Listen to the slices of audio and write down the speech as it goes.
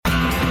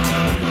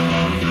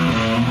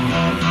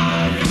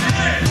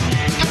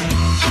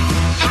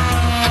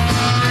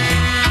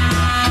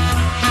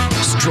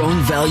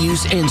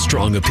values and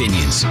strong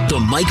opinions. The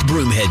Mike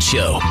Broomhead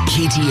Show.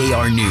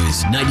 KTAR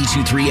News,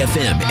 92.3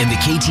 FM, and the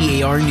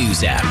KTAR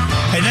News app.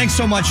 Hey, thanks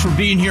so much for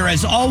being here.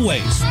 As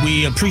always,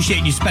 we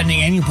appreciate you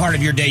spending any part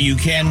of your day you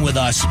can with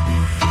us.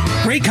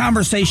 Great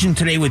conversation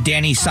today with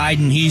Danny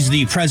Seiden. He's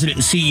the president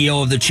and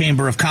CEO of the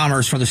Chamber of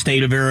Commerce for the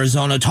state of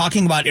Arizona,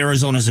 talking about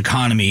Arizona's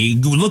economy,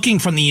 looking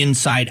from the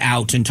inside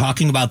out and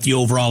talking about the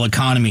overall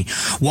economy.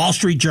 Wall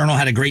Street Journal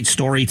had a great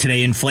story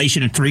today.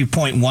 Inflation at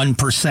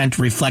 3.1%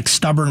 reflects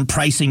stubborn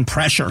pricing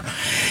pressure.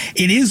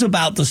 It is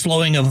about the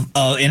slowing of,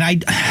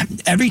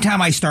 every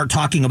time I start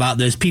talking about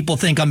this, people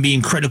think I'm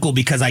being critical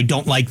because I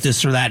don't like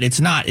this or that. It's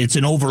not. It's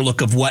an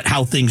overlook of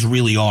how things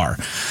really are.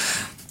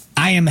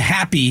 I am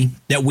happy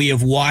that we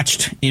have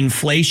watched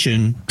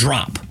inflation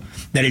drop,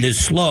 that it has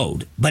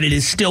slowed, but it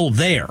is still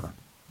there.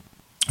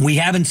 We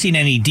haven't seen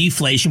any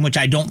deflation, which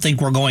I don't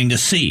think we're going to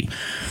see.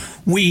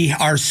 We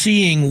are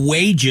seeing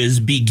wages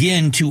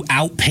begin to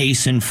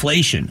outpace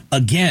inflation.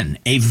 Again,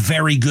 a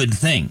very good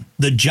thing.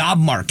 The job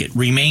market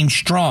remains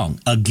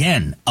strong.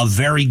 Again, a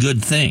very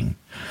good thing.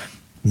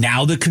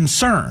 Now the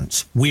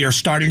concerns. We are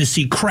starting to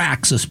see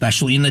cracks,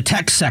 especially in the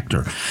tech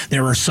sector.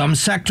 There are some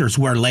sectors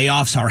where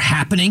layoffs are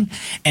happening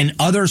and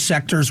other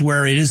sectors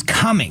where it is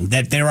coming.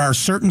 That there are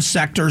certain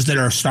sectors that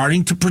are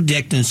starting to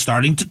predict and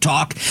starting to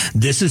talk.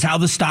 This is how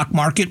the stock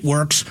market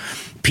works.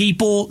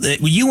 People,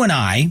 you and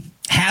I,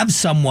 have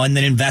someone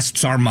that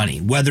invests our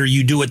money. Whether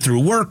you do it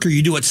through work or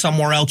you do it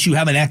somewhere else, you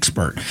have an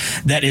expert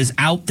that is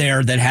out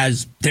there that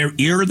has their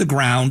ear to the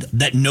ground,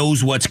 that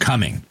knows what's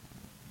coming.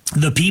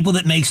 The people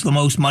that makes the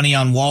most money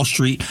on Wall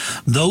Street,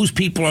 those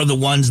people are the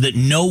ones that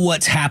know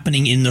what's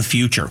happening in the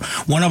future.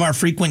 One of our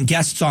frequent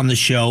guests on the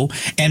show,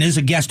 and is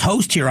a guest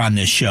host here on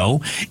this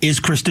show, is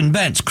Kristen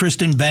Bentz.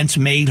 Kristen Bentz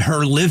made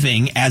her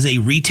living as a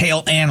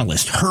retail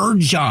analyst. Her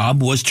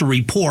job was to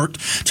report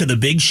to the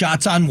big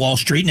shots on Wall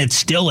Street, and it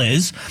still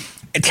is,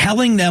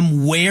 telling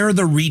them where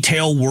the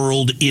retail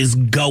world is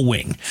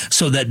going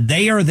so that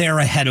they are there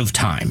ahead of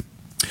time.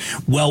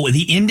 Well, with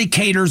the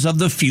indicators of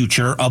the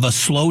future of a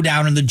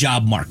slowdown in the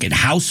job market,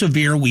 how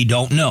severe, we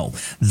don't know.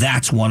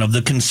 That's one of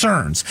the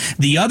concerns.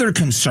 The other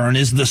concern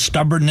is the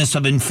stubbornness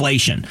of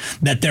inflation,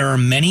 that there are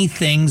many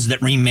things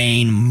that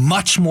remain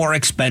much more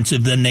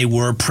expensive than they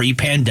were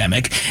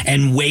pre-pandemic,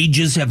 and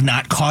wages have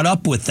not caught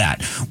up with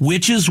that,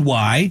 which is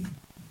why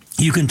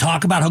you can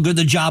talk about how good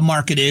the job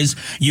market is.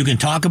 You can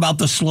talk about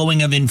the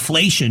slowing of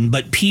inflation,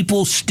 but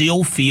people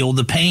still feel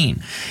the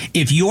pain.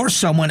 If you're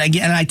someone,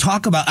 again,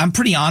 I'm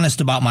pretty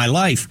honest about my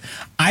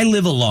life. I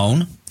live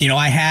alone.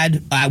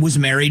 I was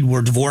married.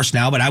 We're divorced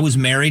now, but I was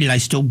married and I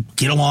still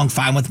get along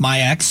fine with my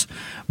ex.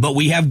 But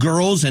we have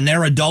girls and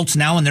they're adults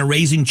now and they're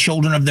raising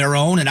children of their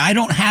own. And I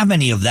don't have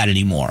any of that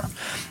anymore.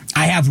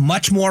 I have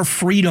much more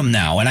freedom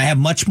now and I have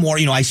much more,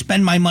 I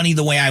spend my money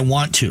the way I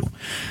want to.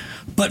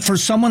 But for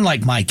someone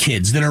like my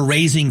kids that are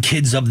raising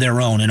kids of their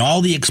own and all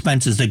the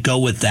expenses that go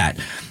with that,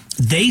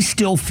 they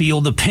still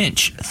feel the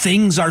pinch.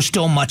 Things are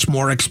still much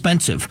more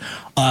expensive.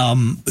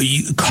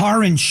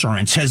 Car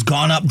insurance has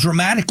gone up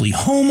dramatically.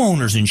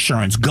 Homeowners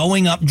insurance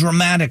going up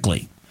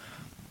dramatically.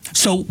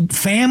 So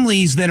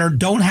families that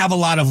don't have a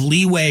lot of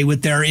leeway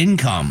with their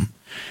income,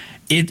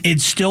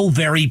 it's still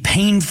very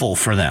painful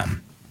for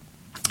them.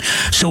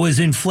 So as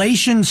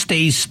inflation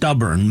stays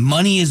stubborn,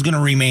 money is going to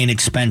remain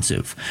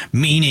expensive,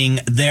 meaning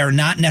they're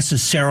not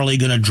necessarily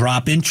going to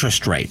drop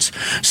interest rates.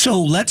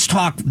 So let's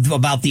talk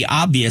about the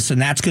obvious,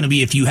 and that's going to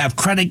be if you have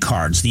credit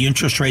cards, the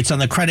interest rates on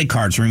the credit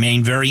cards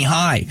remain very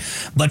high.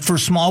 But for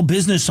small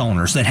business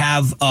owners that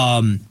have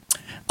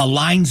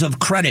lines of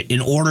credit in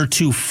order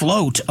to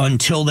float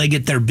until they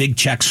get their big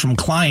checks from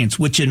clients,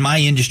 which in my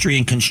industry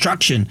in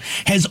construction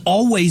has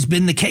always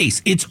been the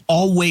case. It's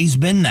always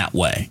been that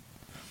way.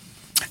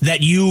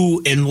 That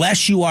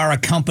unless you are a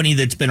company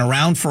that's been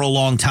around for a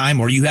long time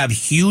or you have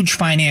huge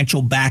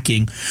financial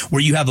backing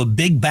where you have a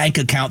big bank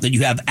account that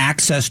you have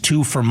access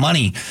to for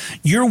money,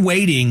 you're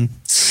waiting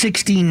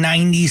 60,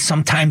 90,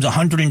 sometimes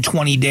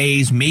 120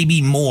 days,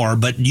 maybe more,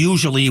 but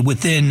usually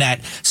within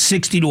that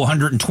 60 to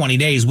 120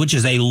 days, which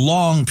is a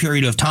long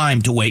period of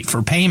time to wait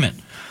for payment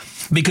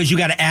because you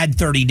got to add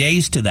 30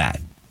 days to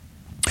that.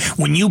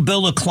 When you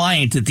bill a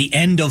client at the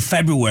end of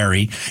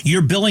February,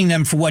 you're billing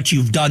them for what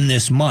you've done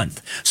this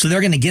month. So they're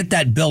going to get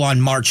that bill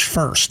on March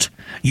 1st.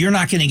 You're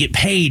not going to get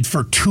paid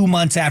for 2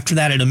 months after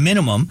that at a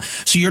minimum.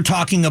 So you're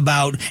talking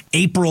about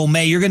April,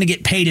 May. You're going to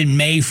get paid in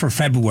May for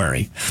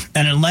February.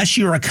 And unless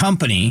you're a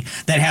company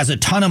that has a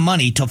ton of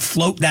money to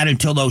float that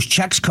until those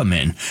checks come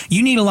in,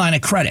 you need a line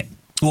of credit.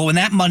 Well, when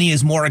that money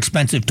is more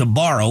expensive to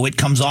borrow, it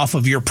comes off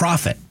of your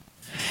profit.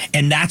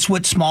 And that's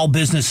what small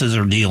businesses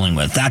are dealing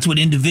with. That's what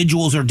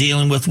individuals are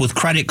dealing with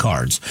credit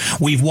cards.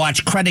 We've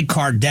watched credit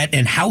card debt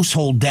and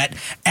household debt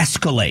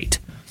escalate.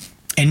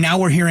 And now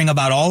we're hearing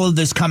about all of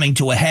this coming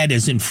to a head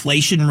as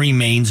inflation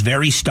remains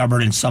very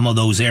stubborn in some of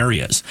those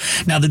areas.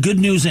 Now, the good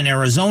news in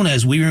Arizona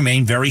is we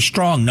remain very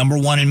strong, number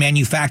one in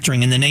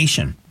manufacturing in the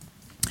nation.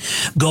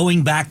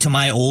 Going back to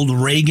my old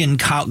Reagan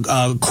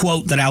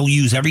quote that I'll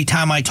use every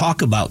time I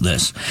talk about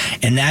this,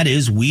 and that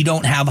is, we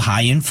don't have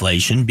high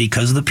inflation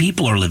because the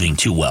people are living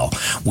too well.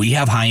 We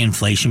have high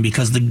inflation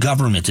because the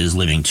government is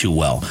living too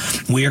well.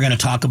 We are going to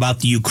talk about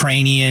the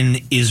Ukrainian,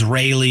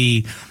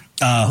 Israeli,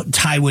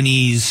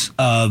 Taiwanese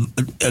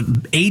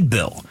aid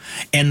bill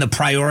and the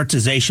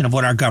prioritization of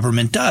what our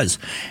government does.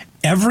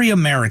 Every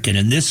American,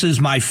 and this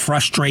is my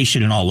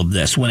frustration in all of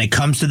this, when it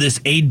comes to this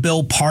aid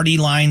bill, party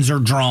lines are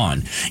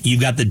drawn. You've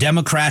got the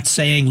Democrats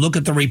saying, look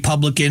at the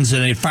Republicans,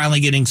 and they're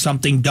finally getting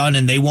something done,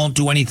 and they won't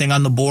do anything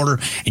on the border.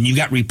 And you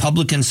got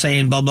Republicans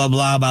saying, blah, blah,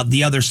 blah, about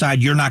the other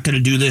side, you're not going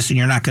to do this and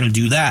you're not going to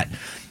do that.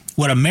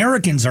 What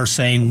Americans are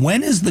saying,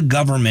 when is the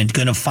government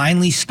going to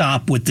finally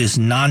stop with this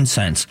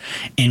nonsense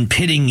in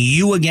pitting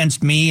you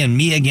against me and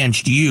me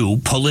against you,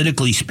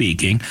 politically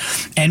speaking?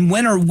 And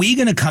when are we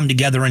going to come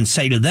together and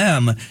say to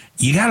them,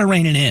 you got to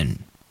rein it in?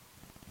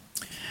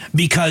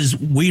 Because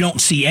we don't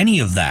see any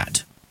of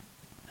that.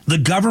 The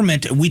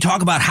government, we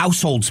talk about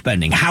household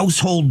spending,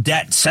 household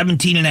debt,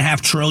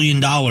 $17.5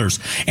 trillion,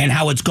 and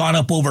how it's gone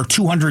up over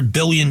 $200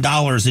 billion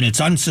and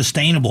it's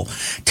unsustainable.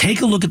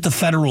 Take a look at the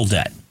federal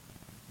debt.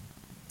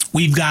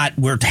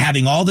 We're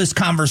having all this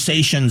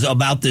conversations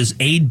about this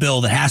aid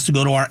bill that has to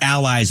go to our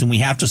allies and we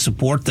have to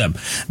support them.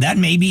 That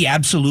may be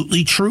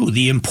absolutely true.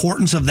 The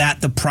importance of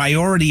that, the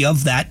priority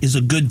of that is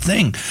a good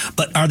thing.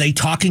 But are they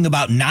talking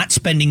about not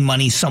spending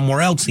money somewhere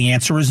else? The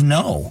answer is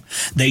no.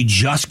 They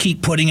just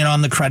keep putting it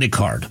on the credit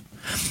card.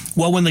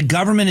 Well, when the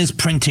government is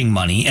printing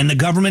money and the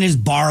government is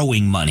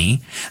borrowing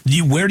money,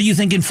 where do you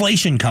think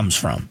inflation comes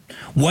from?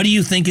 What do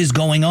you think is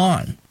going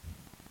on?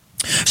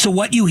 So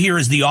what you hear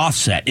is the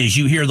offset, is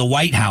you hear the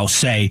White House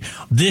say,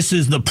 this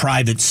is the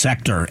private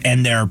sector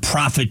and they're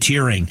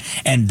profiteering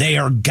and they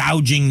are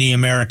gouging the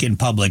American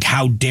public.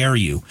 How dare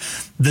you?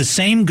 The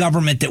same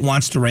government that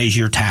wants to raise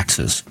your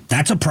taxes.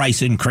 That's a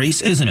price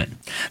increase, isn't it?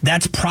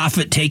 That's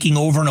profit taking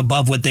over and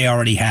above what they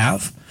already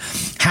have.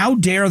 How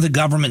dare the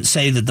government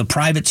say that the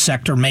private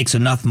sector makes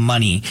enough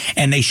money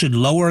and they should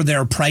lower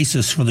their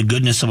prices for the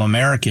goodness of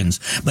Americans,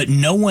 but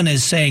no one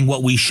is saying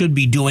what we should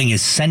be doing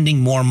is sending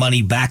more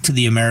money back to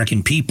the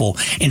American people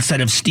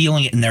instead of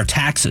stealing it in their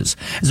taxes.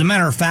 As a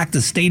matter of fact,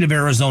 the state of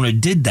Arizona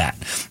did that.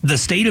 The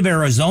state of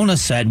Arizona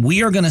said,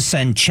 we are going to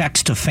send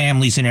checks to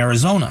families in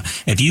Arizona.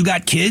 If you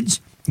got kids,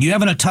 you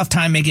having a tough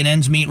time making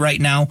ends meet right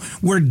now,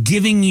 we're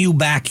giving you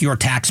back your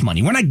tax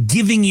money. We're not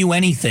giving you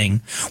anything.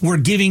 We're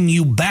giving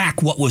you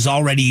back what was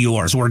already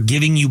yours. We're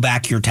giving you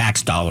back your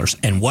tax dollars.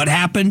 And what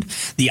happened?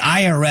 The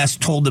IRS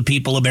told the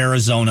people of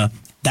Arizona,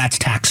 that's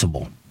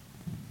taxable.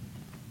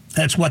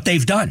 That's what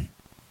they've done.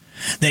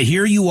 That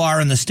here you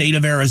are in the state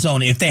of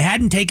Arizona. If they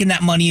hadn't taken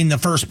that money in the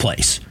first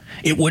place,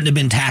 it wouldn't have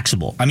been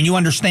taxable. I mean, you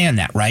understand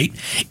that, right?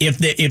 If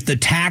the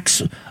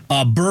tax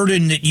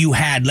burden that you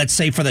had, let's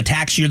say for the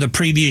tax year the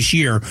previous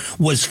year,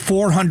 was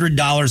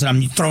 $400, and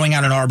I'm throwing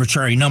out an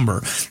arbitrary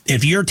number.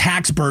 If your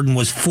tax burden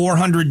was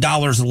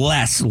 $400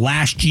 less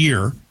last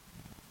year,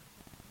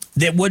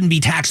 that wouldn't be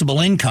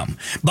taxable income.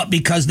 But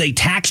because they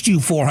taxed you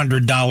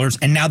 $400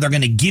 and now they're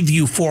going to give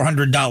you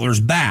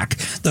 $400 back,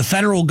 the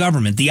federal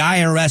government, the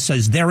IRS,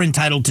 says they're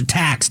entitled to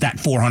tax that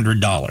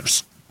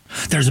 $400.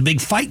 There's a big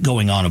fight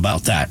going on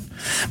about that.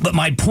 But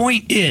my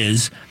point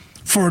is,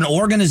 for an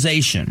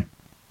organization,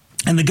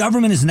 and the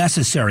government is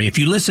necessary. If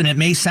you listen, it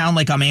may sound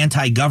like I'm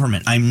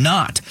anti-government. I'm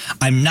not.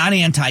 I'm not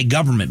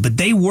anti-government, but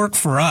they work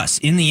for us.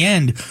 In the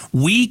end,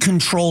 we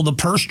control the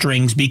purse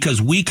strings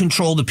because we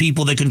control the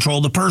people that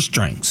control the purse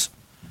strings.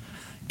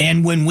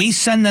 And when we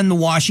send them to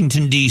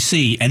Washington,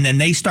 D.C., and then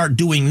they start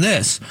doing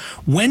this,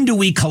 when do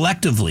we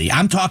collectively,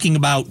 I'm talking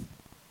about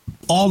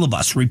all of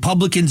us,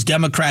 Republicans,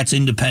 Democrats,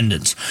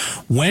 Independents,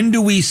 when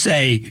do we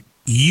say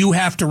you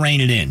have to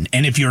rein it in?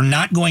 And if you're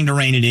not going to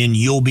rein it in,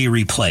 you'll be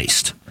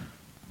replaced.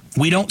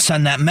 We don't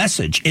send that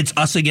message. It's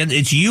us against,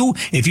 it's you.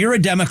 If you're a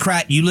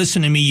Democrat, you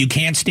listen to me, you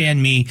can't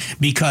stand me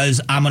because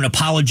I'm an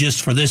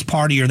apologist for this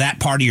party or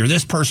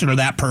this person or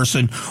that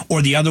person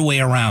or the other way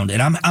around.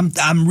 And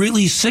I'm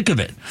really sick of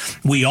it.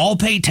 We all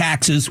pay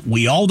taxes.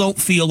 We all don't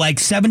feel like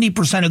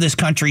 70% of this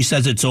country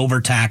says it's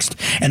overtaxed.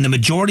 And the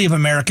majority of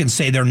Americans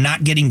say they're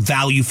not getting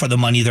value for the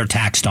money they're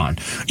taxed on.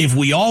 If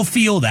we all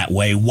feel that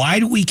way, why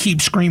do we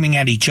keep screaming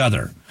at each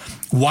other?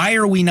 Why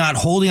are we not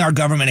holding our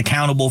government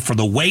accountable for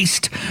the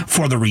waste,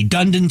 for the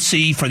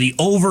redundancy, for the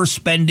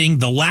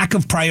overspending, the lack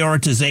of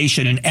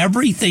prioritization, and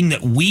everything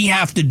that we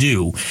have to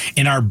do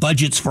in our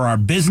budgets for our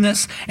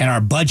business and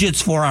our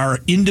budgets for our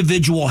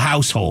individual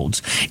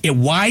households?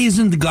 Why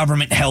isn't the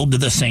government held to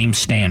the same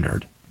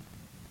standard?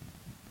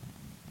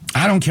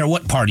 I don't care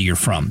what party you're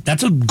from.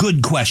 That's a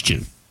good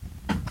question.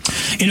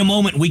 In a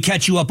moment, we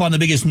catch you up on the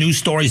biggest news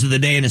stories of the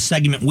day in a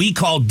segment we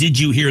call Did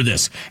You Hear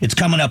This? It's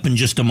coming up in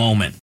just a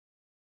moment.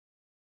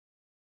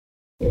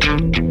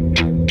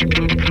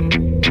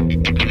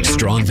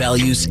 Strong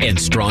values and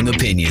strong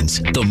opinions.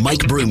 The Mike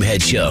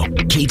Broomhead Show.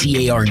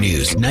 KTAR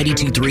News,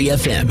 92.3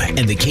 FM,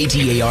 and the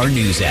KTAR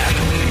News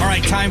app. All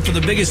right, time for the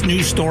biggest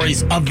news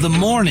stories of the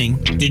morning.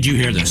 Did you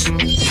hear this?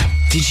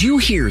 Did you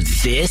hear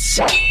this?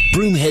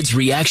 Broomhead's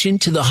reaction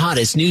to the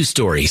hottest news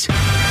stories.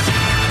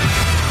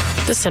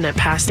 The Senate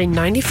passed a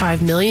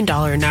 $95 million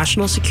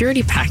national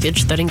security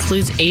package that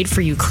includes aid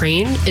for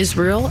Ukraine,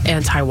 Israel,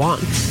 and Taiwan.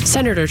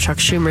 Senator Chuck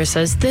Schumer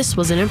says this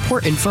was an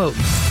important vote.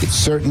 It's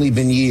certainly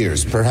been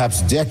years,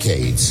 perhaps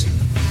decades,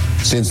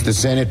 since the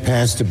Senate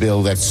passed a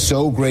bill that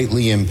so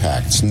greatly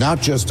impacts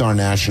not just our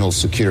national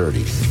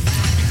security,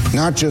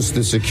 not just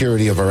the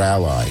security of our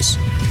allies,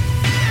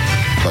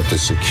 but the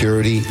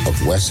security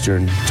of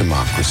Western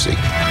democracy.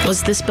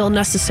 Was this bill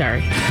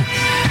necessary?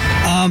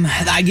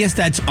 I guess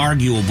that's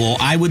arguable.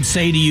 I would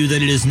say to you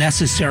that it is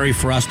necessary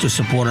for us to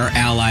support our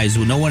allies.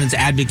 No one is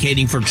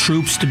advocating for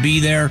troops to be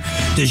there.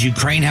 Does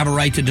Ukraine have a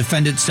right to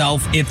defend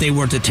itself? If they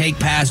were to take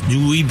past,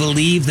 do we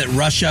believe that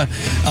Russia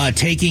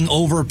taking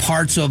over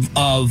parts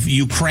of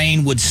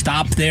Ukraine would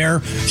stop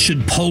there?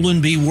 Should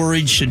Poland be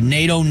worried? Should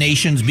NATO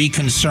nations be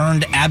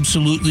concerned?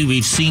 Absolutely.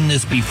 We've seen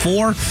this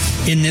before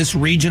in this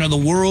region of the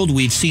world.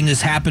 We've seen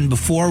this happen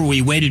before.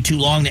 We waited too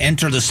long to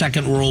enter the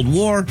Second World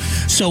War.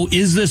 So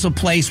is this a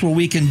place where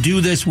we can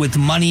do this with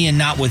money and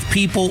not with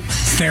people?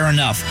 Fair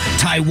enough.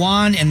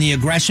 Taiwan and the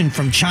aggression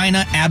from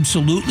China,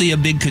 absolutely a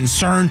big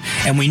concern.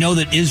 And we know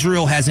that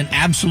Israel has an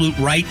absolute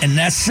right and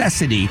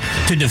necessity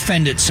to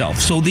defend itself.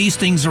 So these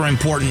things are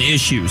important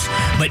issues.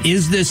 But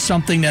is this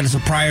something that is a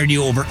priority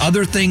over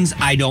other things?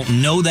 I don't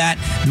know that,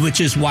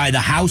 which is why the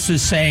House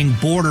is saying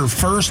border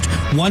first.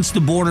 Once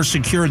the border's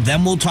secured,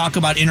 then we'll talk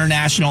about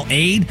international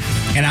aid.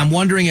 And I'm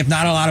wondering if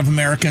not a lot of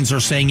Americans are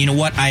saying, you know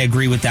what, I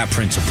agree with that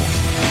principle.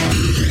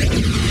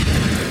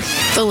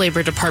 The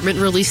Labor Department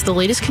released the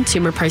latest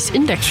Consumer Price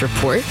Index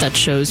report that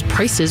shows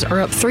prices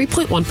are up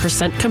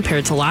 3.1%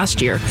 compared to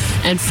last year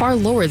and far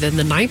lower than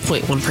the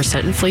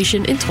 9.1%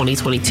 inflation in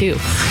 2022.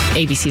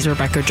 ABC's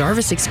Rebecca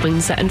Jarvis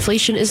explains that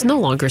inflation is no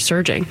longer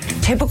surging.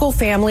 Typical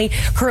family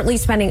currently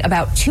spending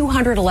about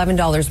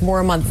 $211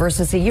 more a month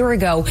versus a year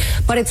ago,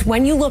 but it's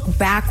when you look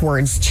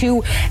backwards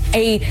to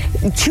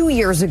 2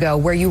 years ago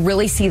where you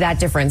really see that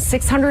difference.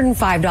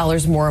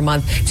 $605 more a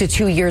month to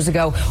 2 years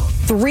ago.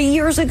 3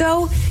 years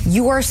ago,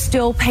 you are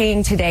still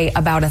paying today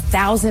about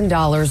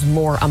 $1,000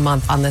 more a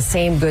month on the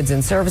same goods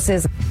and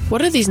services.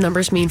 What do these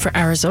numbers mean for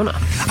Arizona?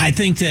 I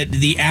think that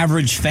the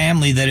average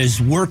family that is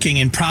working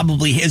and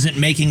probably isn't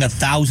making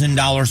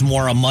 $1,000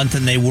 more a month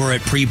than they were at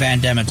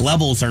pre-pandemic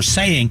levels are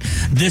saying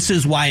this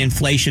is why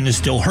inflation is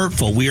still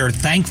hurtful. We are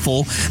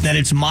thankful that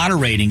it's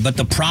moderating, but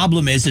the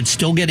problem is it's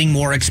still getting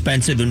more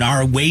expensive and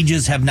our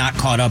wages have not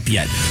caught up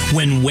yet.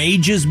 When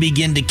wages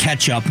begin to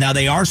catch up, now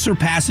they are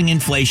surpassing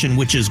inflation,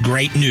 which is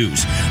great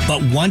news,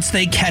 but once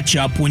they catch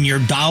up, when your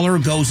dollar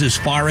goes as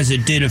far as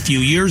it did a few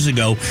years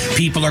ago,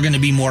 people are going to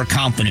be more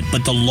confident.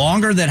 But the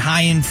longer that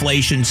high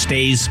inflation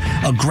stays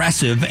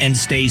aggressive and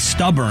stays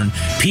stubborn,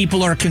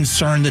 people are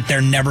concerned that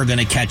they're never going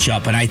to catch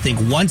up. And I think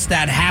once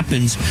that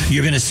happens,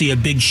 you're going to see a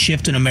big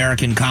shift in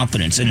American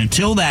confidence. And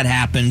until that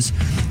happens,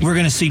 we're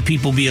going to see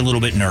people be a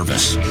little bit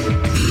nervous.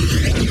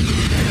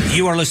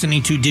 You are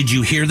listening to Did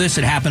You Hear This?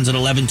 It happens at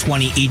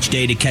 11:20 each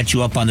day to catch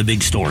you up on the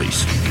big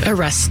stories.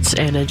 Arrests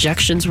and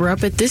ejections were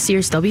up at this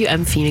year's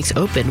WM Phoenix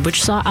Open,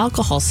 which saw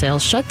alcohol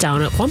sales shut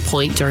down at one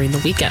point during the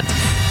weekend.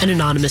 An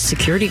anonymous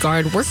security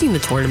guard working the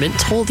tournament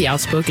told the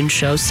Outspoken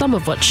Show some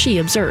of what she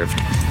observed.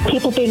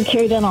 People being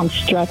carried in on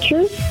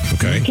stretchers.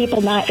 Okay.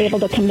 People not able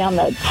to come down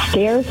the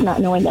stairs,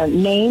 not knowing their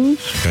names.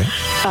 Okay.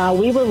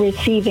 We were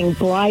receiving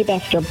bribe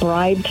after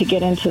bribe to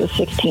get into the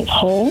 16th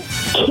hole.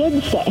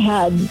 Kids that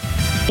had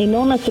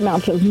enormous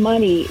amounts of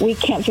money, we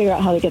can't figure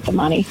out how to get the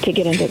money to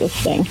get into this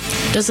thing.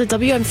 Does the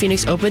WM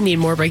Phoenix Open need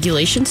more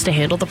regulations to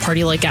handle the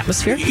party-like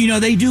atmosphere? You know,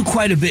 they do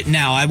quite a bit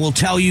now. I will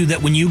tell you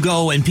that when you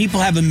go, and people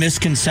have a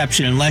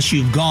misconception unless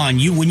you've gone,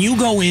 when you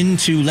go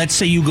into, let's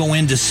say you go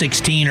into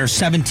 16 or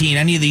 17,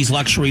 any of these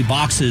luxury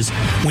boxes,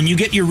 when you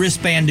get your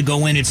wristband to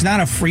go in, it's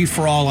not a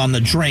free-for-all on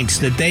the drinks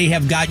that they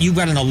have got. You've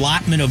got an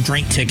allotment of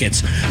drink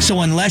tickets.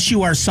 So unless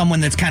you are someone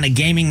that's kind of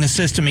gaming the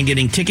system and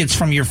getting tickets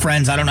from your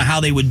friends, I don't know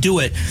how they would do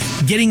it.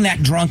 Getting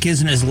that drunk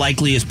isn't as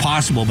likely as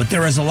possible, but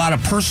there is a lot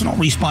of personal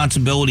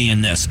responsibility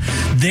in this.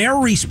 They're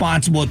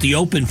responsible at the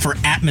Open for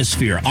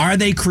atmosphere. Are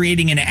they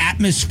creating an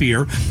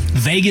atmosphere?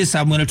 Vegas,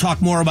 I'm going to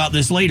talk more about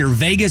this later.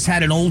 Vegas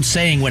had an old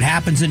saying, what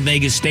happens in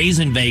Vegas stays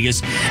in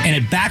Vegas, and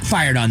it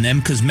backfired on them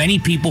because many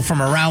people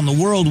from around the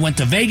world went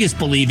to Vegas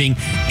believing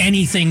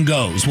anything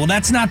goes. Well,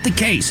 that's not the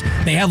case.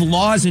 They have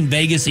laws in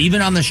Vegas,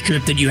 even on the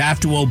Strip, that you have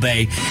to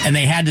obey, and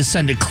they had to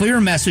send a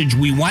clear message.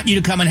 We want you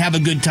to come and have a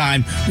good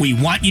time. We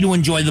want you to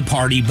enjoy the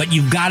party, but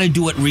you've got to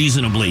do it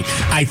reasonably.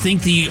 I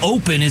think the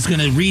Open is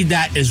going to read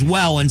that as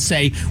well and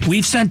say,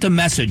 we've sent a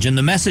message, and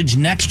the message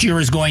next year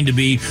is going to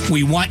be,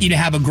 we want you to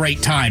have a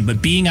great time,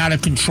 but being out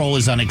of control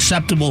is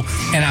unacceptable,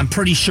 and I'm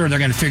pretty sure they're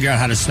going to figure out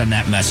how to send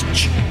that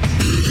message.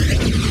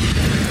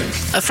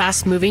 A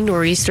fast-moving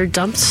nor'easter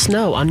dumped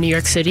snow on New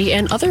York City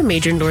and other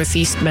major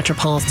northeast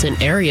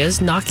metropolitan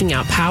areas, knocking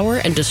out power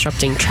and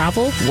disrupting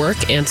travel,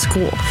 work, and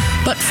school.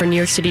 But for New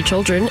York City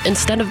children,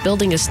 instead of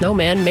building a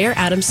snowman, Mayor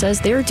Adams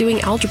says they are doing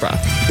algebra.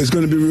 It's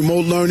going to be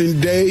remote learning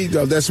day.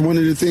 That's one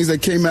of the things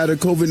that came out of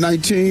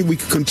COVID-19. We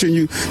can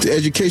continue the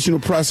educational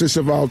process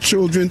of our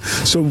children,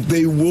 so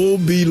they will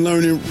be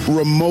learning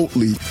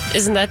remotely.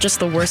 Isn't that just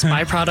the worst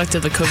byproduct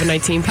of the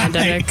COVID-19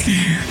 pandemic?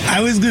 I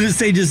was going to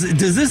say,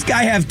 does this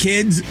guy have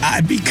kids?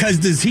 Because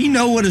does he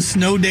know what a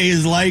snow day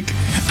is like?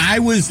 I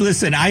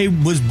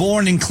was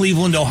born in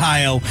Cleveland,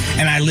 Ohio,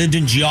 and I lived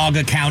in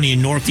Geauga County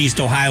in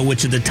northeast Ohio,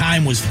 which at the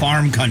time was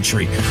farm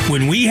country.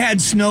 When we had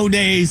snow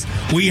days,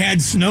 we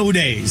had snow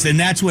days, and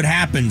that's what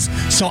happens.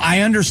 So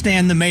I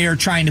understand the mayor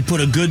trying to put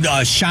a good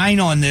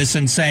shine on this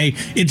and say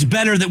it's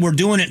better that we're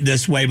doing it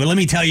this way. But let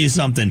me tell you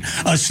something.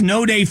 A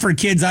snow day for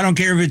kids, I don't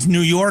care if it's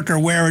New York or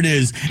where it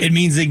is, it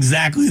means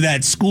exactly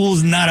that.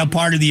 School's not a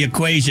part of the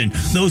equation.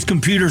 Those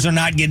computers are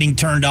not getting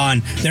turned on.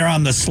 They're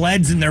on the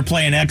sleds and they're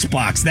playing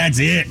Xbox. That's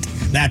it.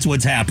 That's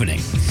what's happening.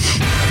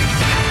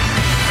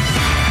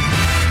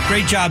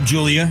 Great job,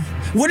 Julia.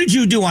 What did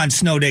you do on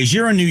snow days?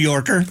 You're a New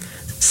Yorker.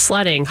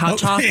 Sledding, hot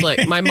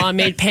chocolate. My mom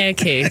made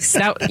pancakes.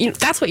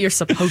 That's what you're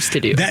supposed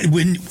to do.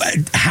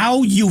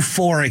 How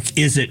euphoric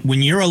is it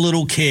when you're a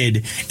little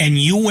kid and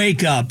you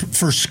wake up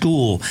for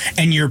school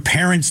and your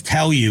parents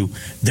tell you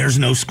there's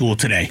no school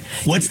today?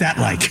 What's that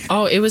like?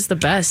 Oh, it was the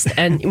best.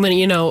 And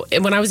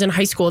when I was in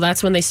high school,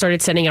 that's when they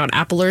started sending out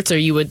app alerts, or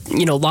you would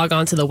log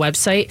on to the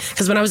website.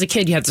 Because when I was a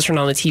kid, you had to turn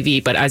on the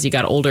TV. But as you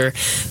got older,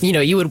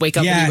 you would wake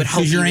up and you would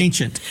help. Yeah, because you're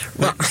ancient.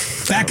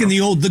 Back in the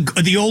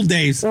old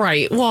days.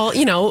 Right. Well,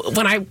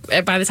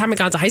 by the time I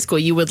got to high school,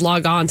 you would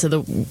log on to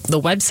the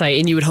website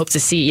and you would hope to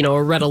see,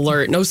 a red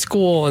alert, no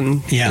school,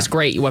 and it was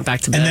great. You went back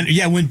to bed. And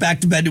then, went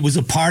back to bed. It was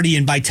a party,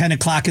 and by 10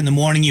 o'clock in the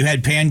morning, you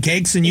had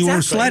pancakes and you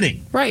were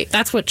sledding. Right.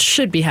 That's what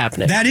should be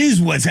happening. That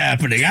is what's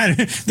happening.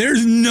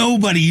 There's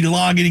nobody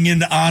logging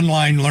into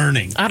online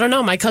learning. I don't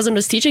know. My cousin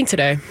was teaching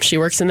today. She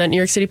works in that New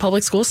York City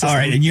public school system. All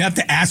right, and you have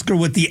to ask her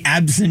what the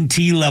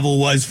absentee level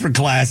was for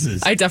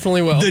classes. I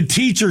definitely will. The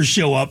teachers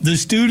show up. The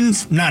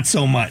students, not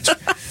so much.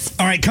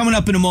 All right, coming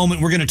up in a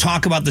moment, we're going to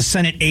talk about the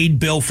Senate aid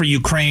bill for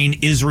Ukraine,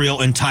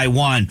 Israel, and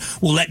Taiwan.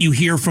 We'll let you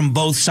hear from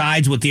both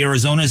sides what the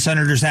Arizona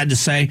senators had to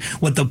say,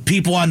 what the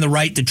people on the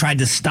right that tried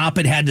to stop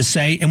it had to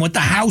say, and what the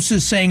House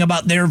is saying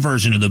about their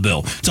version of the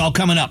bill. It's all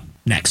coming up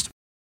next.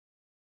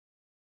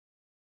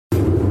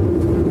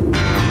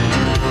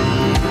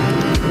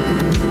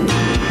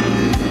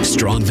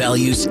 Strong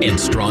values and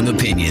strong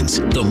opinions.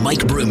 The Mike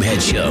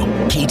Broomhead Show.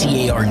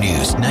 KTAR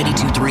News,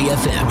 92.3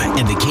 FM,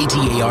 and the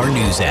KTAR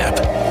News app.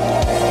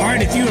 All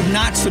right, if you have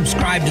not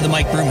subscribed to the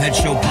Mike Broomhead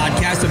Show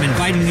podcast, I'm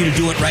inviting you to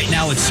do it right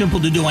now. It's simple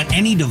to do on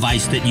any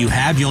device that you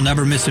have. You'll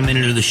never miss a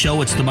minute of the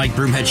show. It's the Mike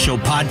Broomhead Show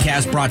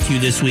podcast, brought to you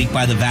this week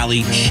by the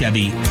Valley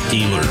Chevy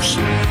Dealers.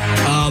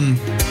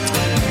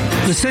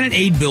 The Senate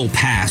aid bill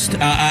passed.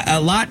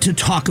 A lot to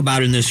talk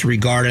about in this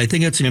regard. I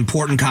think it's an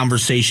important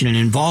conversation. It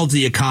involves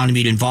the economy.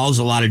 It involves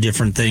a lot of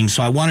different things.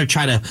 So I want to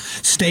try to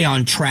stay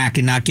on track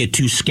and not get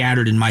too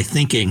scattered in my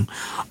thinking.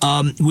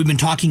 We've been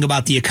talking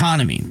about the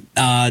economy.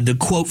 The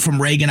quote from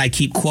Reagan, I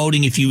keep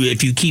quoting. If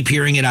you keep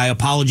hearing it, I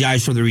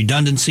apologize for the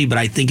redundancy, but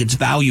I think it's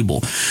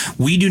valuable.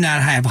 We do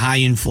not have high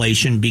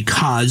inflation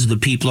because the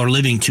people are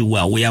living too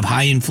well. We have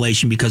high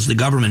inflation because the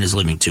government is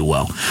living too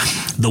well.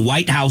 The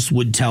White House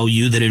would tell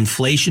you that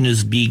inflation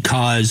is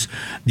because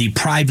the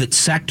private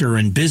sector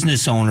and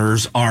business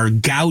owners are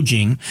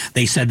gouging.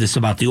 They said this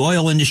about the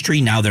oil industry.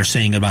 Now they're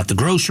saying about the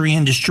grocery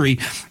industry.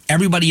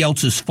 Everybody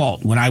else's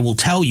fault. When I will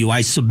tell you,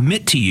 I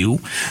submit to you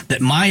that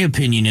my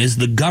opinion is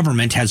the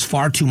government has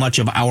far too much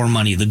of our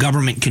money. The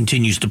government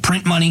continues to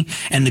print money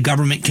and the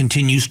government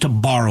continues to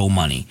borrow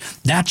money.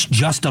 That's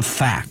just a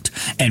fact.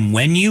 And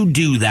when you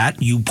do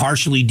that, you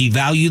partially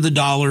devalue the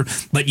dollar,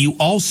 but you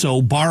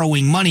also,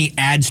 borrowing money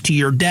adds to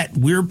your debt.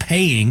 We're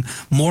paying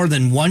more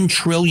than $1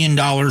 trillion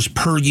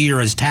per year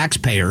as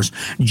taxpayers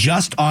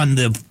just on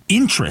the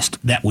interest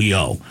that we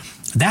owe.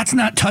 That's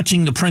not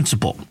touching the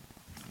principal.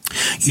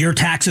 Your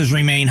taxes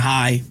remain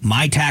high.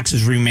 My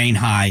taxes remain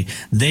high.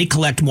 They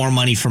collect more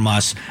money from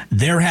us.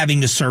 They're having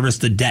to service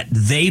the debt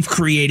they've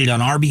created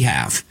on our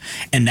behalf.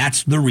 And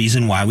that's the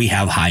reason why we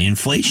have high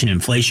inflation.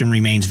 Inflation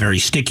remains very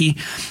sticky.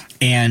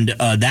 And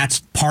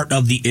that's part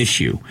of the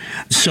issue.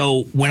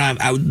 So when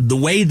the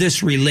way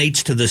this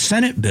relates to the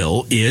Senate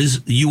bill is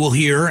you will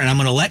hear, and I'm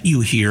going to let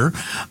you hear,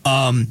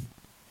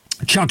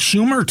 Chuck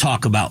Schumer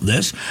talk about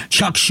this.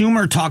 Chuck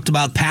Schumer talked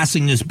about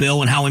passing this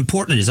bill and how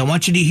important it is. I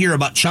want you to hear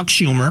about Chuck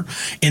Schumer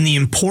and the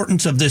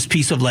importance of this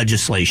piece of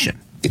legislation.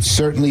 It's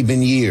certainly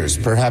been years,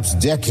 perhaps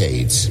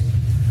decades,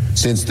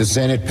 since the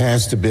Senate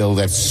passed a bill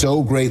that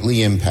so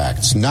greatly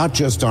impacts not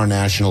just our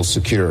national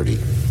security,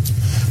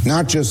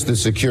 not just the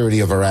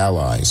security of our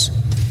allies,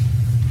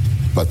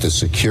 but the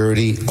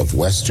security of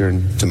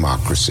Western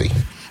democracy.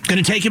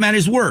 Going to take him at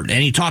his word,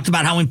 and he talked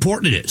about how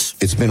important it is.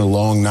 It's been a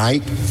long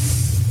night,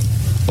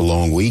 a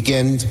long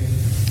weekend,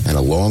 and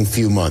a long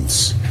few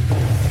months.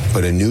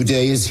 But a new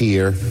day is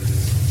here,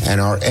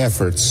 and our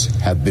efforts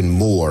have been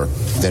more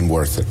than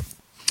worth it.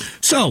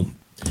 So,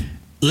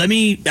 I'm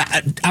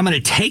going to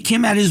take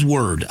him at his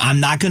word. I'm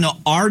not going to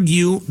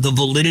argue the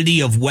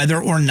validity of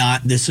whether or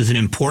not this is an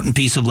important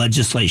piece of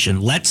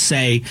legislation. Let's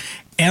say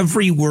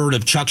every word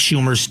of Chuck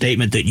Schumer's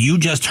statement that you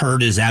just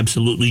heard is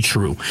absolutely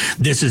true.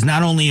 This is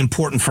not only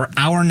important for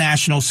our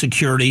national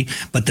security,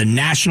 but the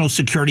national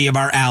security of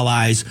our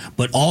allies,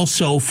 but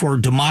also for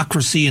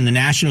democracy and the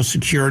national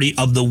security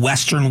of the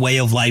Western way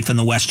of life in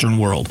the Western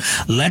world.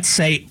 Let's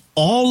say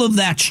all of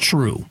that's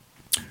true.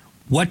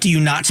 What do you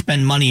not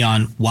spend money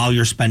on while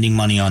you're spending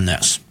money on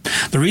this?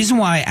 The reason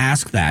why I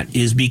ask that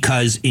is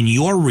because in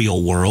your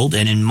real world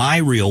and in my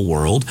real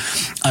world,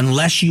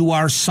 unless you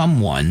are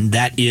someone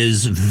that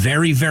is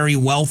very, very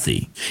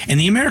wealthy, and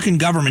the American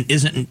government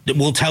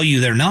will tell you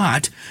they're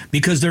not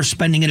because they're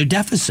spending at a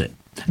deficit.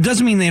 It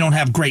doesn't mean they don't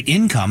have great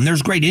income.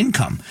 There's great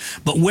income.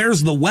 But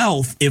where's the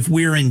wealth if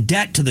we're in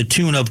debt to the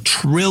tune of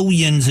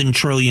trillions and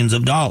trillions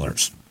of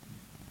dollars?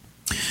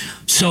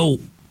 So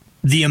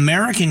the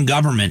American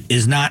government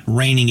is not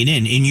reining it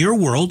in. In your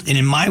world and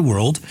in my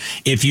world,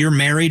 if you're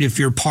married, if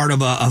you're part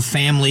of a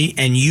family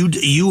and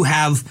you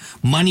have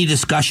money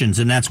discussions,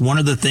 and that's one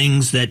of the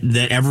things that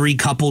every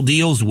couple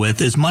deals with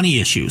is money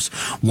issues.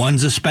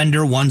 One's a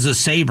spender, one's a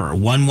saver.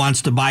 One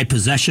wants to buy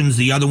possessions,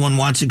 the other one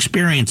wants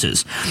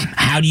experiences.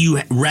 How do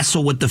you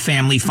wrestle with the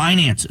family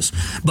finances?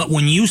 But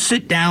when you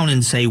sit down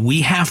and say,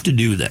 we have to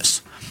do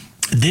this,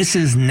 this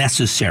is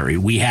necessary.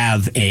 We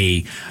have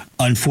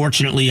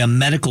unfortunately, a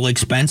medical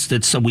expense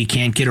that we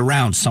can't get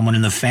around. Someone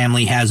in the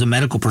family has a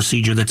medical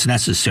procedure that's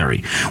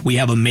necessary. We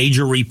have a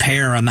major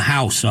repair on the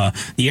house.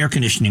 The air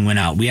conditioning went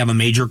out. We have a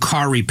major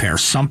car repair.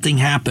 Something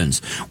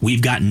happens.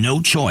 We've got no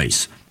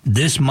choice.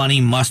 This money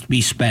must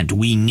be spent.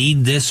 We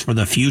need this for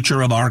the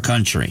future of our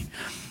country.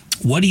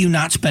 What do you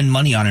not spend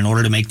money on in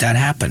order to make that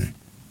happen?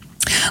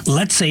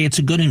 Let's say it's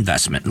a good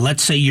investment.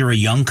 Let's say you're a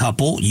young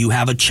couple, you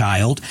have a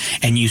child,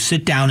 and you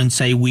sit down and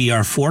say, we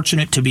are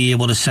fortunate to be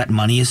able to set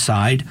money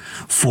aside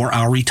for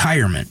our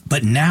retirement.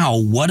 But now,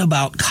 what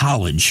about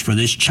college for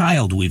this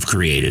child we've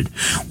created?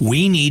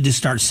 We need to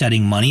start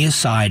setting money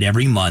aside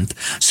every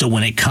month so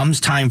when it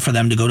comes time for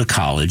them to go to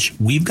college,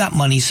 we've got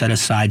money set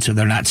aside so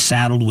they're not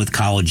saddled with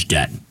college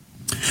debt.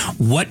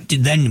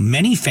 Then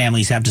many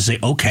families have to say,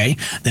 okay,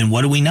 then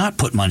what do we not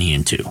put money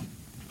into?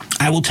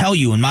 I will tell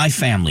you, in my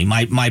family,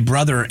 my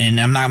brother, and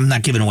I'm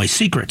not giving away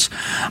secrets,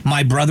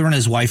 my brother and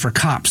his wife are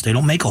cops. They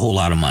don't make a whole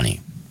lot of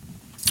money.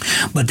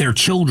 But their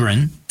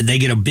children, they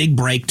get a big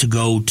break to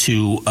go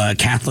to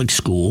Catholic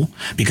school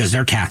because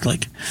they're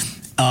Catholic.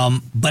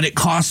 But it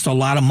costs a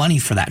lot of money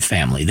for that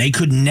family. They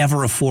could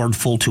never afford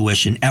full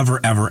tuition, ever,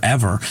 ever,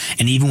 ever.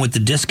 And even with the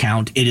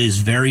discount, it is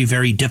very,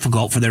 very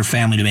difficult for their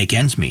family to make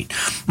ends meet.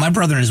 My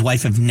brother and his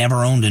wife have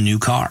never owned a new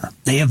car.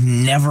 They have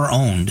never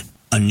owned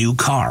a new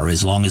car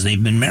as long as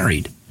they've been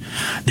married.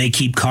 They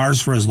keep cars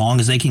for as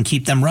long as they can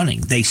keep them running.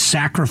 They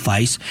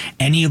sacrifice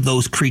any of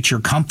those creature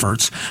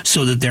comforts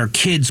so that their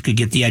kids could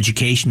get the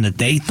education that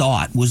they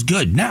thought was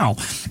good. Now,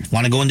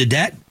 want to go into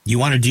debt? You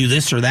want to do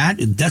this or that?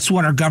 That's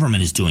what our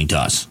government is doing to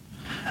us.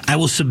 I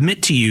will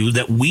submit to you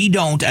that we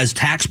don't, as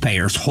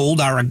taxpayers,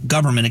 hold our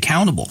government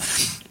accountable.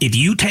 If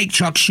you take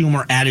Chuck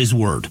Schumer at his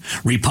word,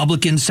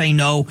 Republicans say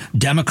no,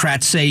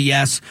 Democrats say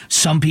yes,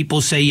 some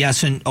people say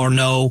yes or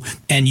no,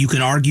 and you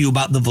can argue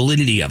about the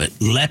validity of it.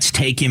 Let's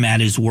take him at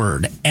his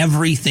word.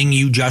 Everything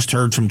you just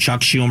heard from Chuck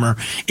Schumer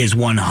is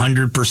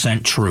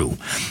 100% true.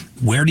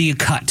 Where do you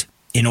cut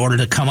in order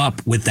to come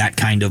up with that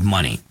kind of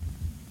money?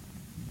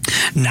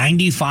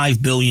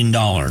 $95 billion.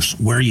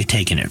 Where are you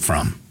taking it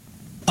from?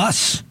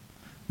 Us.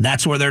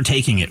 That's where they're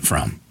taking it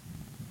from.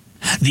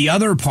 The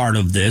other part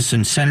of this,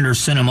 and Senator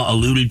Sinema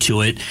alluded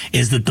to it,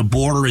 is that the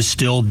border is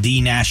still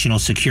the national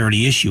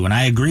security issue, and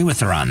I agree with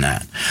her on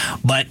that.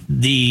 But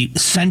the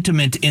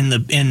sentiment in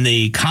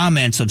the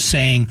comments of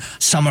saying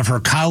some of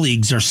her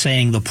colleagues are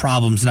saying the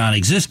problem's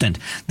non-existent,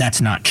 that's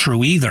not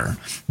true either.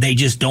 They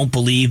just don't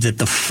believe that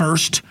the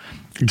first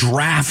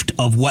draft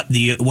of what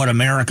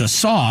America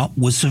saw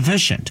was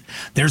sufficient.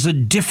 There's a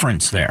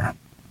difference there,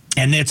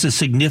 and it's a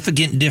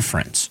significant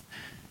difference.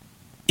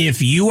 If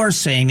you are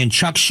saying, and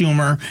Chuck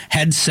Schumer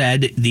had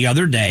said the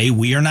other day,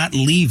 we are not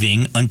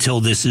leaving until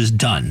this is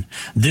done.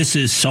 This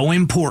is so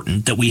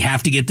important that we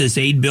have to get this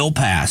aid bill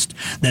passed,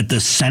 that the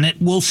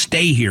Senate will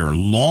stay here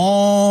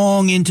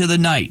long into the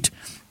night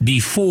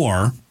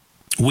before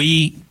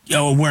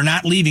we're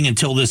not leaving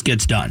until this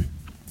gets done.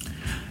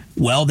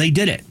 Well, they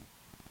did it.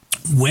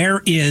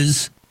 Where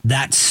is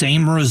that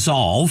same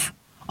resolve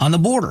on the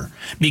border?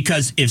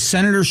 Because if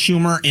Senator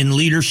Schumer in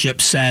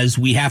leadership says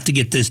we have to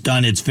get this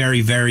done, it's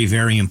very, very,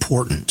 very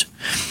important.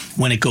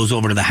 When it goes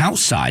over to the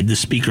House side, the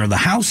Speaker of the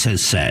House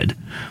has said,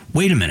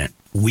 wait a minute,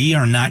 we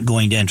are not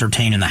going to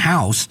entertain in the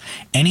House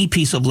any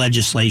piece of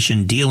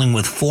legislation dealing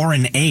with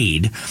foreign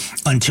aid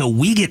until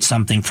we get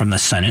something from the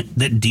Senate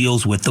that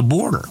deals with the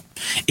border.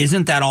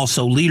 Isn't that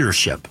also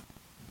leadership?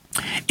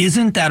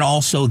 Isn't that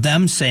also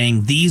them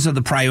saying these are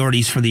the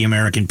priorities for the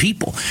American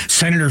people?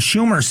 Senator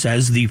Schumer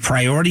says the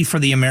priority for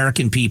the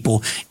American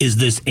people is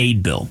this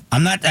aid bill.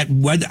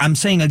 I'm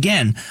saying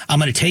again, I'm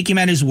going to take him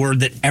at his word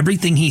that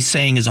everything he's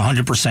saying is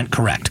 100%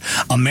 correct.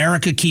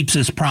 America keeps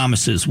its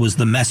promises was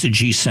the message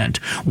he sent.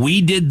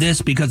 We did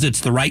this because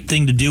it's the right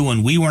thing to do,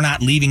 and we were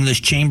not leaving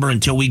this chamber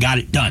until we got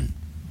it done.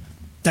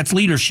 That's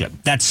leadership.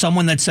 That's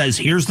someone that says,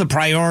 here's the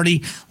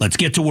priority, let's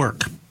get to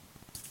work.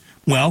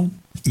 Well,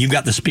 you've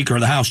got the Speaker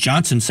of the House,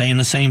 Johnson, saying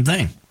the same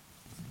thing.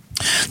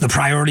 The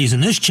priorities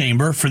in this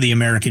chamber for the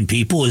American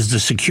people is the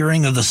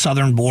securing of the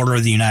southern border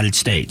of the United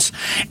States.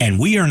 And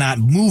we are not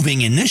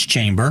moving in this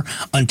chamber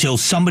until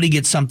somebody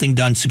gets something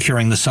done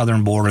securing the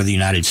southern border of the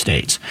United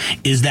States.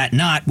 Is that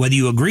not, whether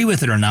you agree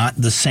with it or not,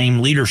 the same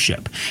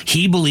leadership?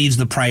 He believes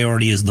the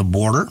priority is the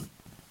border.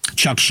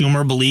 Chuck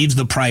Schumer believes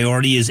the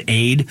priority is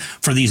aid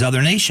for these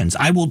other nations.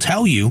 I will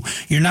tell you,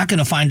 you're not going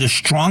to find a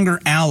stronger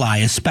ally,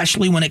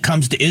 especially when it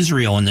comes to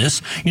Israel in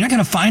this. You're not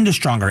going to find a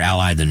stronger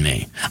ally than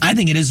me. I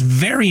think it is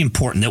very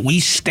important that we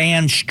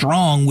stand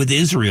strong with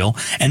Israel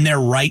and their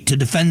right to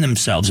defend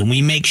themselves, and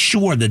we make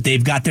sure that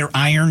they've got their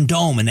Iron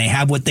Dome and they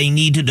have what they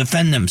need to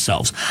defend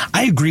themselves.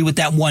 I agree with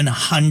that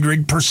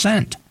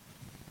 100%.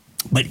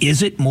 But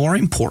is it more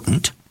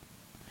important?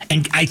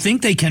 And I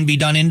think they can be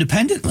done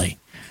independently.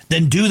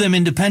 Then do them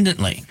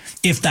independently.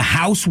 If the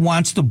House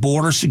wants the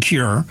border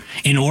secure,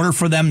 in order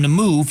for them to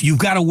move, you've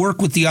got to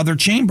work with the other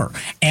chamber,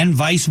 and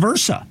vice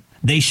versa.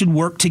 They should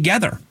work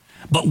together.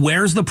 But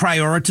where's the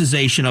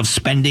prioritization of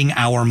spending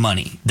our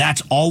money?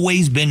 That's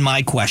always been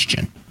my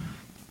question.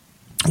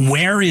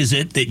 Where is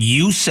it that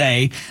you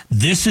say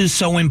this is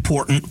so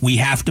important we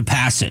have to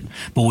pass it,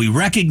 but we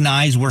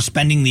recognize we're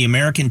spending the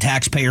American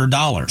taxpayer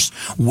dollars?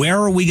 Where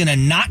are we going to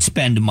not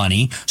spend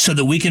money so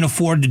that we can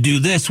afford to do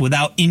this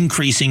without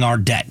increasing our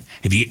debt?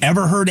 Have you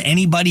ever heard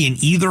anybody in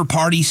either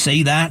party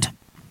say that?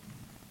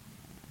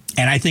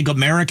 And I think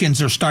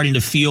Americans are starting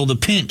to feel the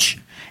pinch,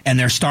 and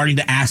they're starting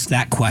to ask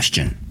that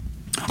question.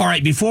 All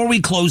right, before we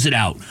close it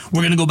out,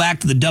 we're going to go back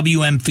to the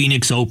WM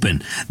Phoenix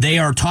Open. They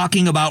are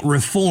talking about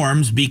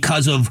reforms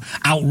because of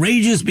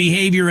outrageous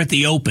behavior at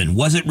the Open.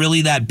 Was it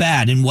really that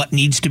bad, and what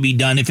needs to be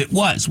done if it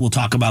was? We'll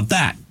talk about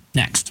that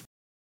next.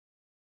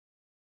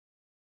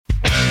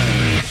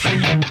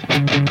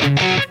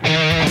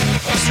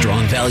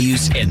 Strong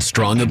values and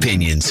strong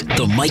opinions.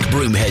 The Mike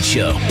Broomhead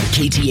Show.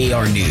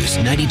 KTAR News,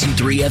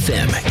 92.3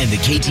 FM, and the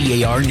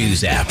KTAR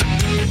News app.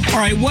 All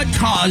right, what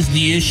caused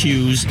the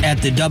issues at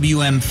the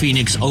WM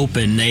Phoenix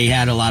Open? They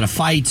had a lot of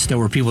fights. There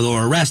were people that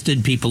were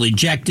arrested, people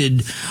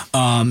ejected.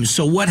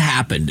 So what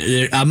happened?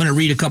 I'm going to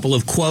read a couple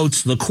of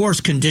quotes. The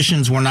course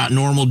conditions were not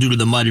normal due to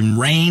the mud and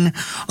rain.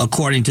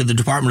 According to the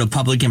Department of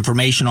Public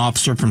Information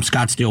officer from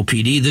Scottsdale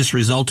PD, this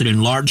resulted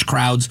in large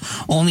crowds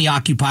only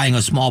occupying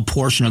a small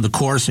portion of the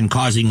course and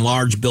causing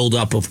large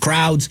buildup of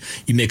crowds.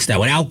 You mix that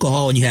with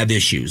alcohol and you have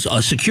issues.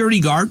 A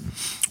security guard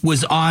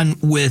was on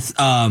with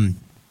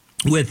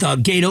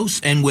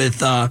Gatos and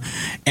with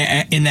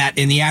in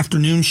the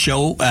afternoon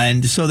show,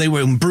 and so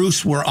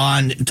Bruce were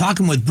on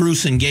talking with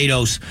Bruce and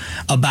Gatos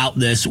about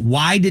this.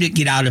 Why did it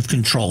get out of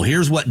control?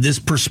 Here's what this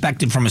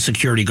perspective from a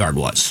security guard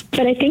was.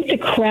 But I think the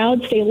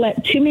crowds, they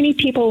let too many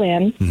people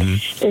in.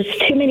 Mm-hmm. There's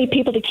too many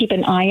people to keep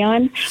an eye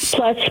on.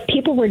 Plus,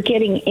 people were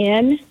getting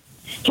in.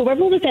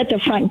 Whoever was at the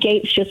front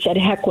gates just said,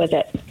 "Heck with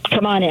it,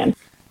 come on in."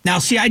 Now,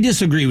 see, I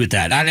disagree with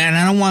that, and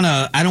I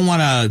don't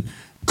want to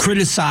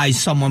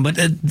criticize someone, but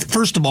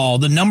first of all,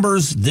 the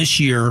numbers this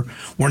year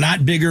were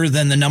not bigger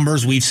than the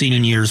numbers we've seen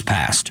in years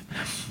past.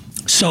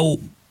 So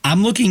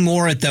I'm looking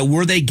more at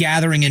were they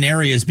gathering in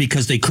areas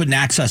because they couldn't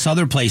access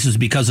other places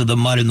because of the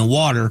mud and the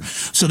water?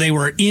 So they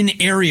were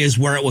in areas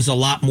where it was a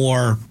lot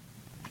more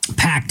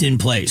packed in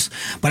place.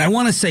 But I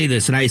want to say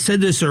this, and I said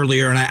this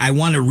earlier, and I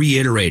want to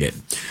reiterate it.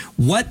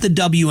 What the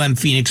WM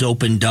Phoenix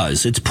Open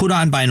does, it's put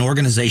on by an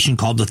organization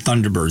called the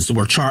Thunderbirds that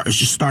were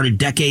started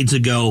decades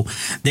ago.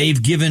 They've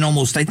given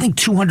almost, I think,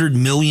 $200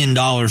 million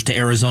to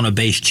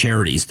Arizona-based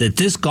charities. That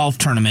this golf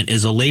tournament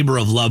is a labor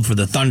of love for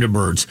the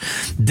Thunderbirds.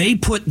 They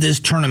put this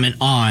tournament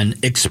on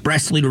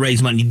expressly to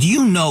raise money. Do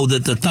you know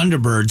that the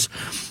Thunderbirds,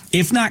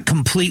 if not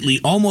completely,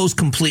 almost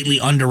completely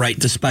underwrite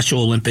the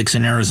Special Olympics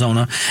in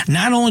Arizona?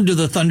 Not only do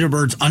the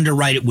Thunderbirds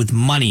underwrite it with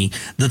money,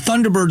 the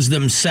Thunderbirds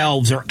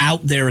themselves are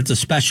out there at the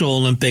Special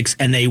Olympics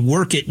and they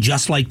work it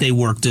just like they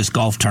work this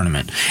golf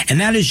tournament.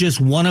 And that is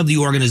just one of the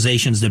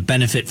organizations that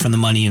benefit from the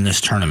money in this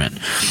tournament.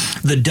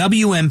 The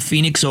WM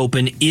Phoenix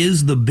Open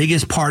is the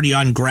biggest party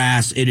on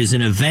grass. It is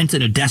an event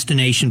and a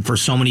destination for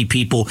so many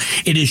people.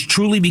 It has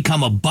truly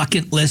become a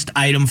bucket list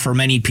item for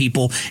many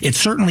people. It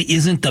certainly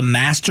isn't the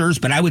Masters,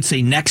 but I would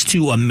say next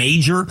to a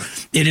major,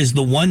 it is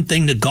the one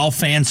thing that golf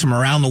fans from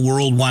around the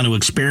world want to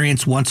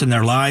experience once in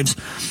their lives.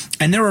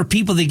 And there are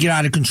people that get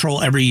out of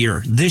control every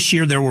year. This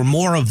year, there were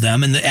more of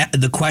them, and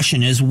the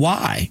question is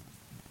why?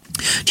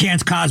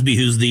 Chance Cosby,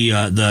 who's the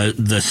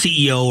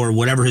CEO or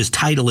whatever his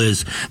title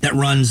is that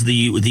runs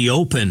the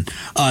Open,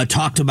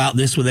 talked about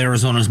this with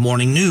Arizona's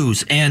Morning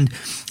News. And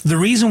the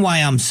reason why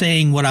I'm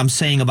saying what I'm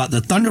saying about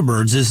the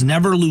Thunderbirds is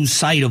never lose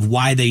sight of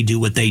why they do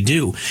what they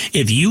do.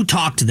 If you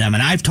talk to them,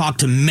 and I've talked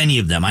to many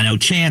of them, I know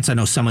Chance, I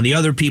know some of the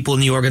other people in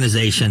the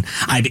organization,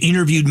 I've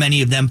interviewed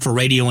many of them for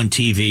radio and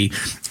TV.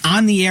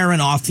 On the air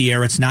and off the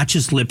air, it's not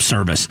just lip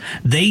service.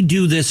 They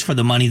do this for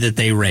the money that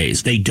they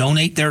raise. They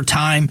donate their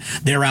time.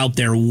 They're out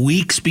there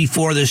weeks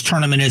before this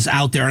tournament is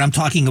out there. And I'm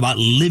talking about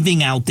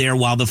living out there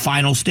while the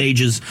final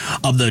stages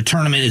of the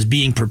tournament is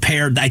being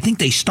prepared. I think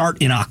they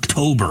start in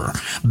October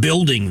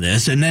building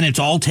this, and then it's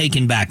all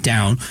taken back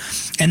down.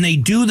 And they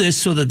do this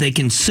so that they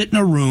can sit in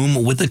a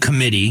room with a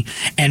committee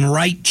and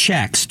write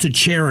checks to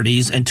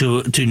charities and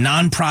to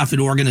nonprofit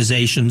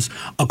organizations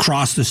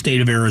across the state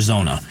of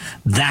Arizona.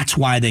 That's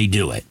why they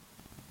do it.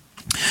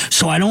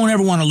 So I don't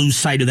ever want to lose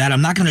sight of that.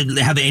 I'm not going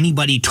to have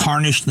anybody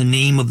tarnish the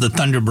name of the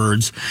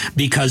Thunderbirds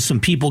because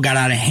some people got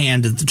out of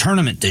hand at the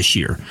tournament this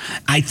year.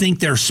 I think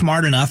they're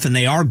smart enough and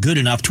they are good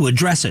enough to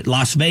address it.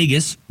 Las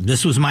Vegas,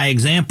 this was my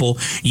example.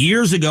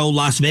 Years ago,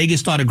 Las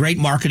Vegas thought a great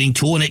marketing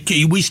tool,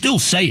 and we still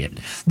say it.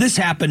 This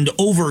happened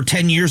over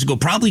 10 years ago,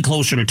 probably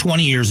closer to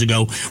 20 years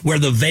ago, where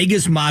the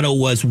Vegas motto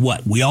was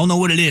what? We all know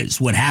what it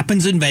is. What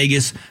happens in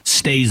Vegas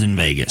stays in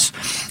Vegas.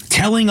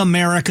 Telling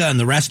America and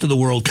the rest of the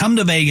world, come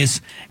to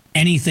Vegas,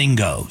 anything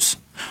goes.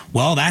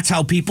 Well, that's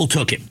how people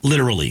took it,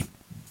 literally.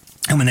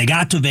 And when they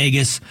got to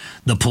Vegas,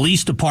 the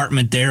police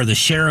department there, the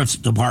sheriff's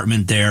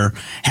department there,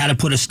 had to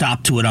put a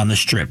stop to it on the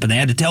Strip. And they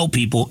had to tell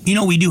people,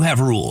 we do have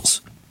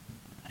rules.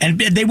 And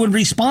they would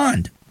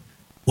respond.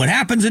 What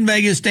happens in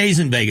Vegas stays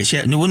in Vegas.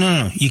 Yeah,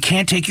 no. You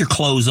can't take your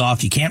clothes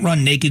off. You can't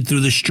run naked through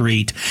the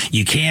street.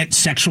 You can't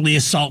sexually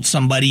assault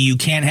somebody. You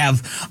can't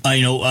have,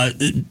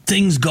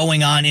 things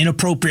going on,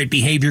 inappropriate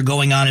behavior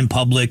going on in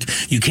public.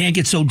 You can't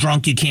get so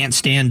drunk you can't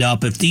stand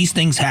up. If these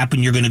things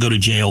happen, you're going to go to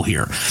jail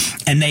here.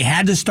 And they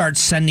had to start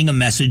sending a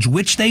message,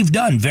 which they've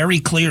done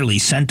very clearly,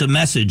 sent a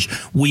message.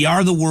 We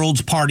are the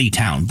world's party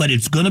town, but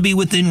it's going to be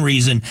within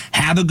reason.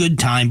 Have a good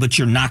time, but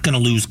you're not going to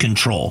lose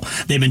control.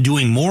 They've been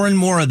doing more and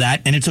more of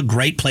that, and it's a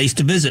great place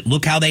to visit.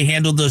 Look how they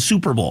handled the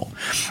Super Bowl.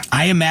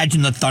 I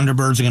imagine the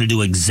Thunderbirds are going to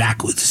do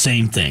exactly the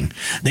same thing.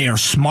 They are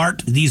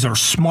smart. These are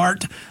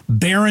smart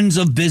barons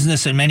of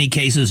business in many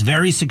cases,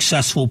 very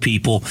successful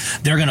people.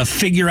 They're going to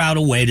figure out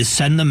a way to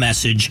send the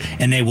message,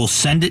 and they will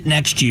send it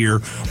next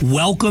year.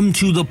 Welcome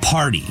to the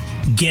party.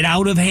 Get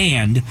out of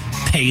hand,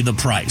 pay the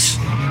price.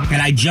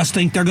 And I just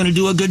think they're going to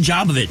do a good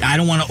job of it. I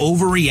don't want to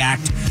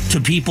overreact to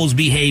people's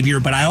behavior,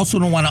 but I also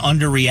don't want to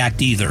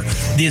underreact either.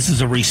 This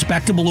is a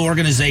respectable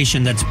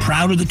organization that's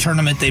proud of the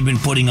tournament they've been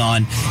putting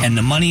on and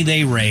the money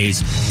they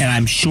raise, and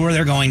I'm sure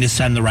they're going to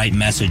send the right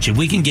message. If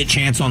we can get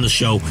Chance on the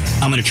show,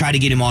 I'm going to try to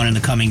get him on in the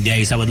coming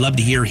days. I would love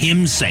to hear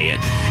him say it,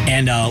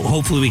 and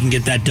hopefully we can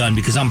get that done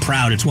because I'm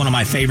proud. It's one of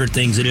my favorite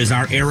things. It is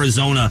our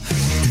Arizona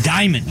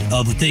diamond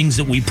of things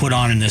that we put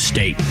on in this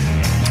state.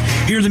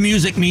 Hear the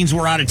music means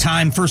we're out of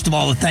time. First of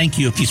all, a thank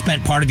you if you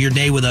spent part of your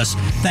day with us.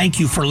 Thank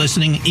you for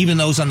listening. Even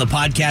those on the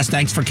podcast,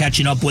 thanks for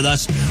catching up with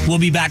us. We'll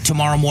be back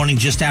tomorrow morning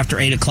just after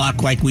 8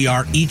 o'clock like we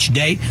are each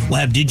day. We'll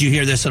have Did You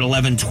Hear This at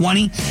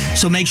 11:20.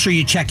 So make sure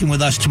you check in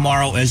with us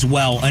tomorrow as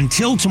well.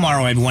 Until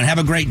tomorrow, everyone, have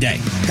a great day.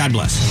 God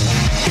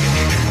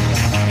bless.